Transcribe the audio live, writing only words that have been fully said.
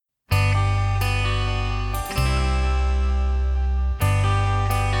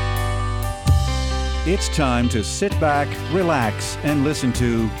It's time to sit back, relax, and listen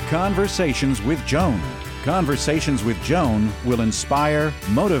to Conversations with Joan. Conversations with Joan will inspire,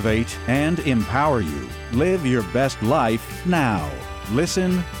 motivate, and empower you. Live your best life now.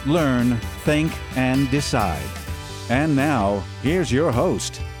 Listen, learn, think, and decide. And now, here's your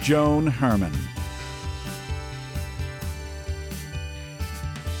host, Joan Herman.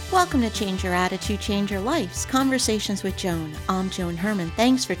 Welcome to Change Your Attitude, Change Your Life's Conversations with Joan. I'm Joan Herman.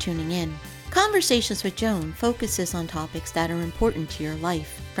 Thanks for tuning in. Conversations with Joan focuses on topics that are important to your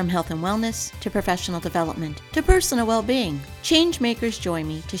life, from health and wellness to professional development to personal well-being. Change makers join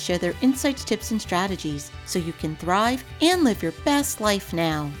me to share their insights, tips, and strategies so you can thrive and live your best life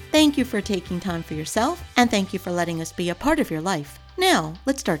now. Thank you for taking time for yourself, and thank you for letting us be a part of your life. Now,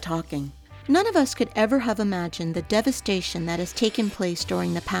 let's start talking. None of us could ever have imagined the devastation that has taken place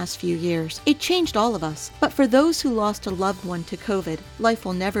during the past few years. It changed all of us, but for those who lost a loved one to COVID, life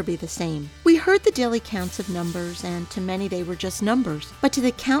will never be the same. We heard the daily counts of numbers, and to many they were just numbers, but to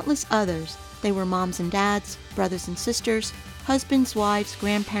the countless others, they were moms and dads, brothers and sisters, husbands, wives,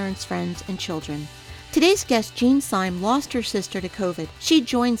 grandparents, friends, and children. Today's guest, Jean Syme, lost her sister to COVID. She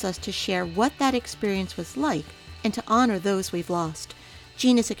joins us to share what that experience was like and to honor those we've lost.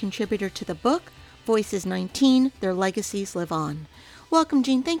 Jean is a contributor to the book, Voices 19, Their Legacies Live On. Welcome,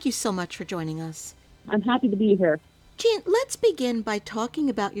 Jean. Thank you so much for joining us. I'm happy to be here. Jean, let's begin by talking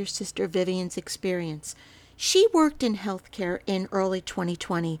about your sister Vivian's experience. She worked in healthcare in early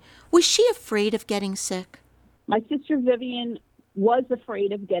 2020. Was she afraid of getting sick? My sister Vivian was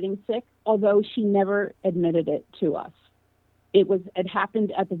afraid of getting sick, although she never admitted it to us. It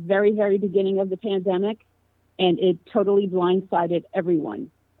happened at the very, very beginning of the pandemic. And it totally blindsided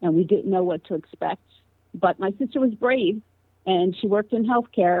everyone, and we didn't know what to expect. But my sister was brave, and she worked in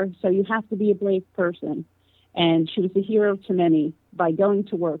healthcare, so you have to be a brave person. And she was a hero to many by going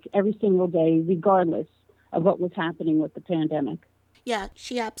to work every single day, regardless of what was happening with the pandemic. Yeah,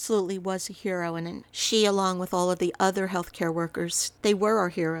 she absolutely was a hero, and she, along with all of the other healthcare workers, they were our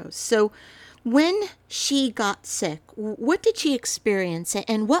heroes. So when she got sick, what did she experience,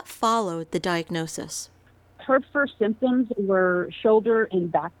 and what followed the diagnosis? Her first symptoms were shoulder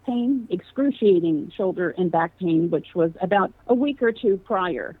and back pain, excruciating shoulder and back pain, which was about a week or two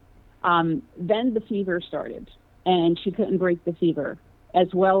prior. Then the fever started, and she couldn't break the fever, as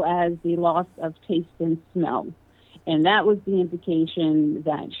well as the loss of taste and smell. And that was the indication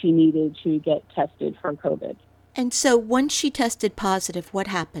that she needed to get tested for COVID. And so once she tested positive, what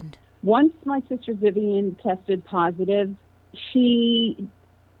happened? Once my sister Vivian tested positive, she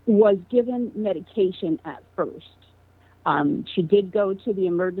was given medication at first. She did go to the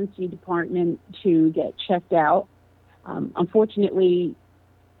emergency department to get checked out. Unfortunately,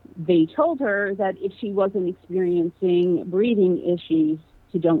 they told her that if she wasn't experiencing breathing issues,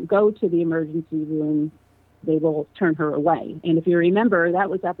 to don't go to the emergency room, they will turn her away. And if you remember, that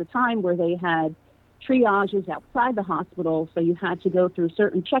was at the time where they had triages outside the hospital, so you had to go through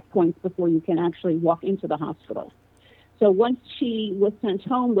certain checkpoints before you can actually walk into the hospital. So once she was sent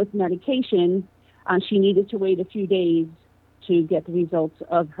home with medication, she needed to wait a few days to get the results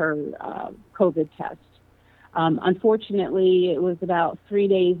of her COVID test. Unfortunately, it was about 3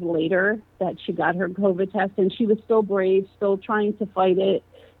 days later that she got her COVID test, and she was still brave, still trying to fight it,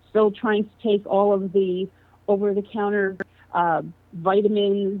 still trying to take all of the over-the-counter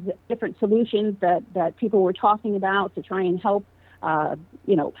vitamins, different solutions that people were talking about to try and help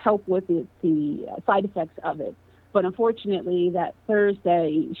with the side effects of it. But unfortunately, that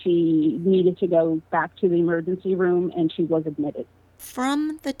Thursday, she needed to go back to the emergency room, and she was admitted.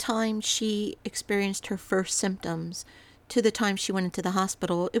 From the time she experienced her first symptoms to the time she went into the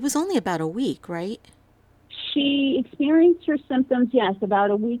hospital, it was only about a week, right? She experienced her symptoms, yes, about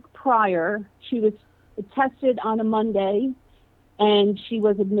a week prior. She was tested on a Monday, and she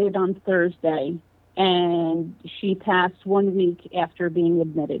was admitted on Thursday. And she passed 1 week after being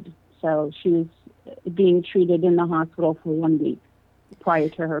admitted. So she was being treated in the hospital for 1 week prior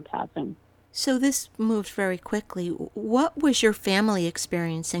to her passing. So this moved very quickly. What was your family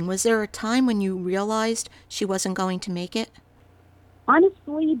experiencing? Was there a time when you realized she wasn't going to make it?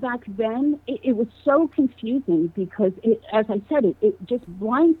 Honestly, back then, it was so confusing because, as I said, it just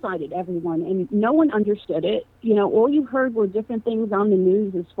blindsided everyone, and no one understood it. You know, all you heard were different things on the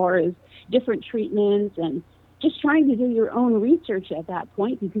news as far as different treatments and just trying to do your own research at that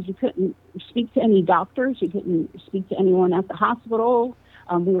point because you couldn't speak to any doctors, you couldn't speak to anyone at the hospital.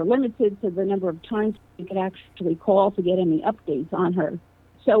 We were limited to the number of times we could actually call to get any updates on her.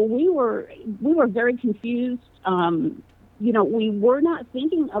 So we were very confused. We were not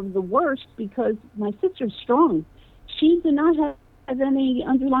thinking of the worst because my sister's strong. She did not have any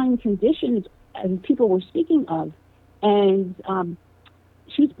underlying conditions people were speaking of. And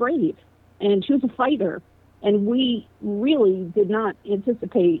she's brave, and she was a fighter, and we really did not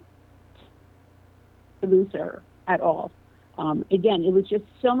anticipate to lose her at all. Again, it was just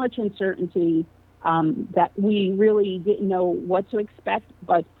so much uncertainty that we really didn't know what to expect.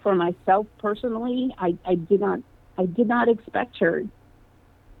 But for myself personally, I did not expect her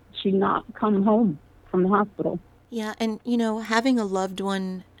to not come home from the hospital. Yeah, and having a loved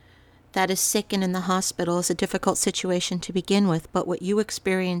one that is sick and in the hospital is a difficult situation to begin with, but what you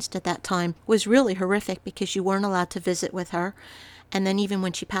experienced at that time was really horrific because you weren't allowed to visit with her, and then even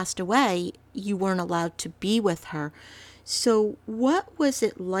when she passed away, you weren't allowed to be with her. So what was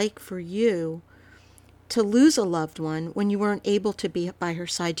it like for you to lose a loved one when you weren't able to be by her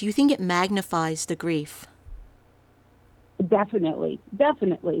side? Do you think it magnifies the grief? Definitely.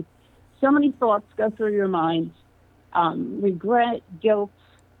 So many thoughts go through your mind. Regret, guilt.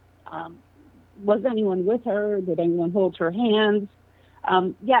 Was anyone with her? Did anyone hold her hands?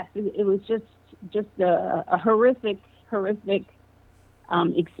 Yes, it was just a horrific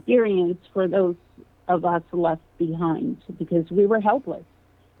experience for those of us left behind, because we were helpless.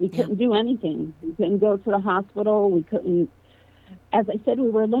 We couldn't do anything. We couldn't go to the hospital. We couldn't, as I said, we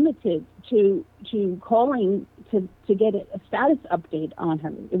were limited to calling to get a status update on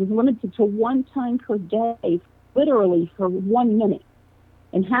her. It was limited to one time per day, literally for 1 minute.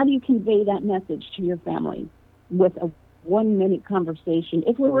 And how do you convey that message to your family with a 1 minute conversation,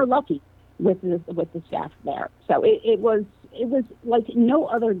 if we were lucky, with the staff there? So it was like no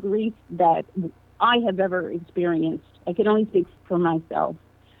other grief that I have ever experienced. I can only speak for myself.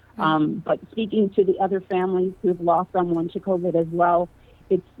 But speaking to the other families who've lost someone to COVID as well,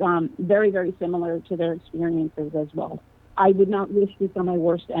 it's very, very similar to their experiences as well. I would not wish this on my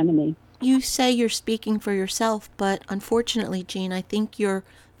worst enemy. You say you're speaking for yourself, but unfortunately, Jean, I think you're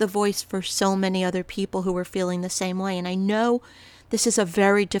the voice for so many other people who are feeling the same way. And I know this is a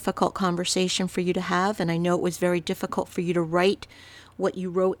very difficult conversation for you to have, and I know it was very difficult for you to write what you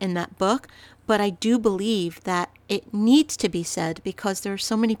wrote in that book, but I do believe that it needs to be said because there are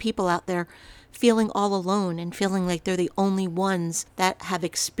so many people out there feeling all alone and feeling like they're the only ones that have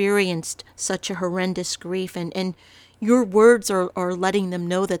experienced such a horrendous grief, and your words are letting them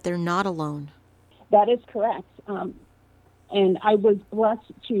know that they're not alone. That is correct. And I was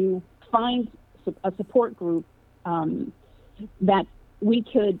blessed to find a support group that we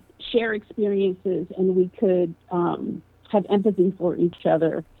could share experiences and we could have empathy for each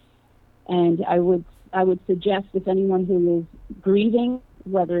other. And I would suggest, if anyone who is grieving,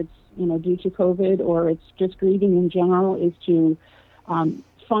 whether it's due to COVID or it's just grieving in general, is to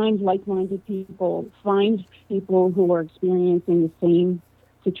find like-minded people, find people who are experiencing the same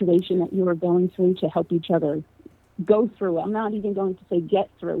situation that you are going through, to help each other go through it. I'm not even going to say get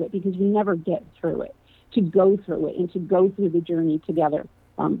through it, because you never get through it. To go through it and to go through the journey together,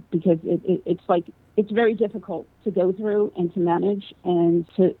 because it's very difficult to go through and to manage and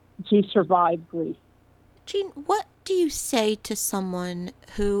to survive grief. Jean, what do you say to someone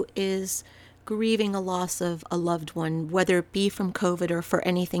who is grieving a loss of a loved one, whether it be from COVID or for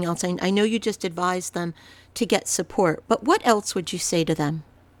anything else? I know you just advised them to get support, but what else would you say to them?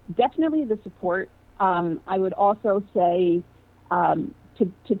 Definitely the support. I would also say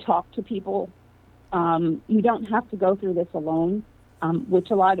to talk to people. You don't have to go through this alone,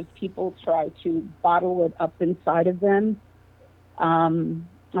 which a lot of people try to bottle it up inside of them.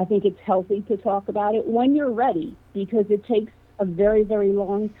 I think it's healthy to talk about it when you're ready, because it takes a very, very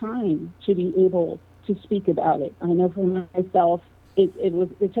long time to be able to speak about it. I know for myself,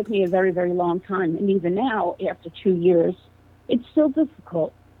 it took me a very, very long time. And even now, after 2 years, it's still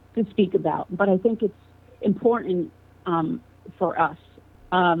difficult to speak about. But I think it's important for us.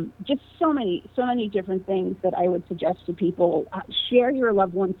 Just so many different things that I would suggest to people. Share your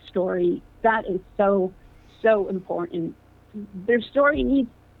loved one's story. That is so, so important. Their story needs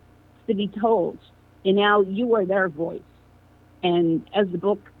to be told, and now you are their voice. And as the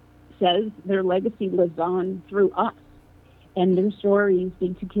book says, their legacy lives on through us, and their stories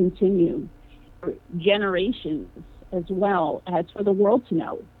need to continue for generations as well as for the world to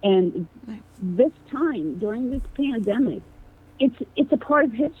know. And this time, during this pandemic, it's a part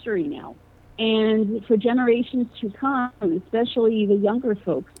of history now. And for generations to come, especially the younger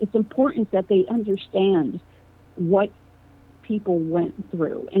folks, it's important that they understand what people went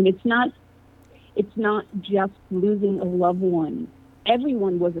through. And it's not just losing a loved one.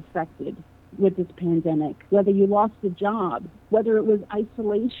 Everyone was affected with this pandemic, whether you lost a job, whether it was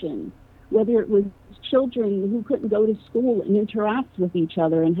isolation, whether it was children who couldn't go to school and interact with each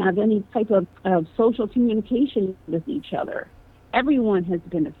other and have any type of social communication with each other. everyone has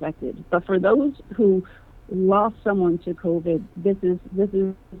been affected. But for those who lost someone to COVID, this is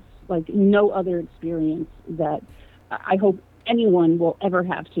like no other experience that I hope anyone will ever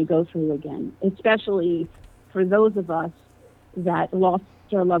have to go through again, especially for those of us that lost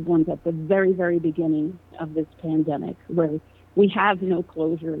our loved ones at the very, very beginning of this pandemic, where we have no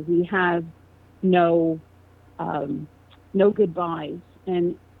closure, we have no goodbyes.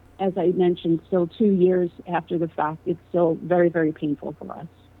 And as I mentioned, still 2 years after the fact, it's still very, very painful for us.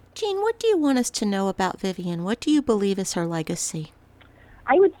 Jean, what do you want us to know about Vivian? What do you believe is her legacy?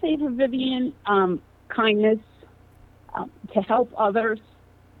 I would say for Vivian, kindness, to help others,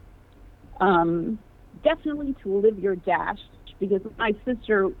 definitely to live your dash, because my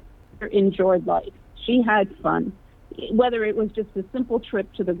sister enjoyed life. She had fun. Whether it was just a simple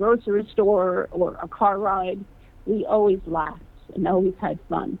trip to the grocery store or a car ride, we always laughed and always had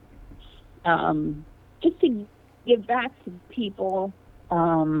fun. Just to give back to people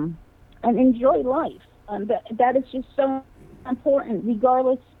and enjoy life. That is just so important,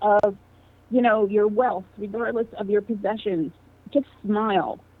 regardless of, your wealth, regardless of your possessions. Just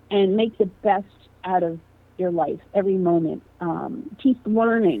smile and make the best out of your life every moment. Keep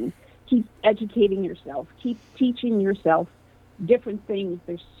learning, keep educating yourself, keep teaching yourself different things.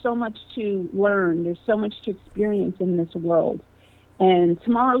 There's so much to learn. There's so much to experience in this world. And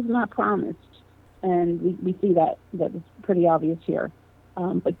tomorrow's not promised. And we see that is pretty obvious here.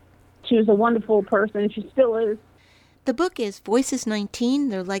 But she was a wonderful person. She still is. The book is Voices 19,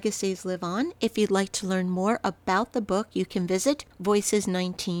 Their Legacies Live On. If you'd like to learn more about the book, you can visit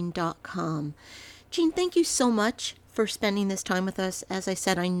voices19.com. Jean, thank you so much for spending this time with us. As I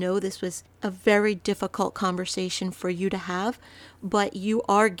said, I know this was a very difficult conversation for you to have, but you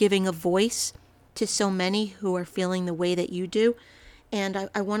are giving a voice to so many who are feeling the way that you do. And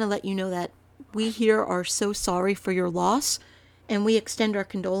I want to let you know that we here are so sorry for your loss, and we extend our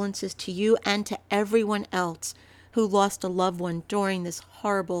condolences to you and to everyone else who lost a loved one during this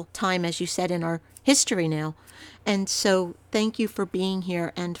horrible time, as you said, in our history now. And so thank you for being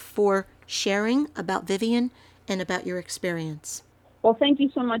here and for sharing about Vivian and about your experience. Well, thank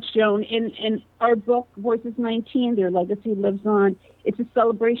you so much, Joan. In our book, Voices 19, Their Legacy Lives On, it's a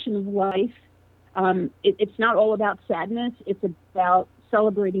celebration of life. It's not all about sadness. It's about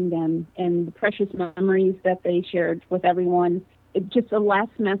celebrating them and the precious memories that they shared with everyone. Just a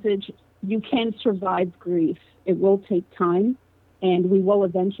last message, you can survive grief. It will take time, and we will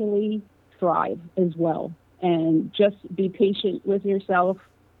eventually thrive as well. And just be patient with yourself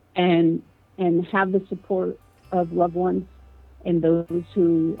and have the support of loved ones and those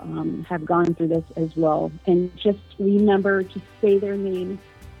who have gone through this as well. And just remember to say their names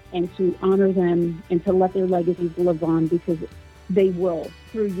and to honor them and to let their legacies live on, because they will,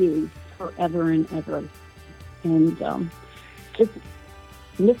 through you, forever and ever. And just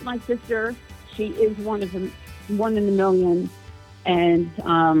miss my sister. She is one in a million. And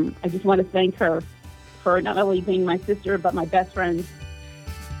I just want to thank her for not only being my sister, but my best friend.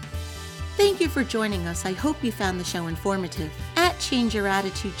 Thank you for joining us. I hope you found the show informative. At Change Your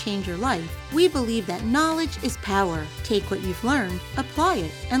Attitude, Change Your Life, we believe that knowledge is power. Take what you've learned, apply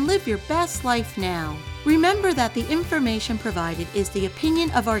it, and live your best life now. Remember that the information provided is the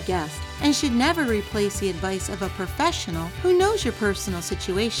opinion of our guest and should never replace the advice of a professional who knows your personal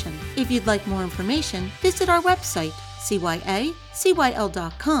situation. If you'd like more information, visit our website,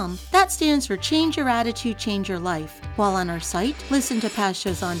 CYACYL.com. That stands for Change Your Attitude, Change Your Life. While on our site, listen to past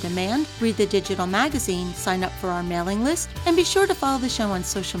shows on demand, read the digital magazine, sign up for our mailing list, and be sure to follow the show on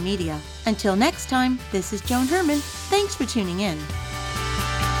social media. Until next time, this is Joan Herman. Thanks for tuning in.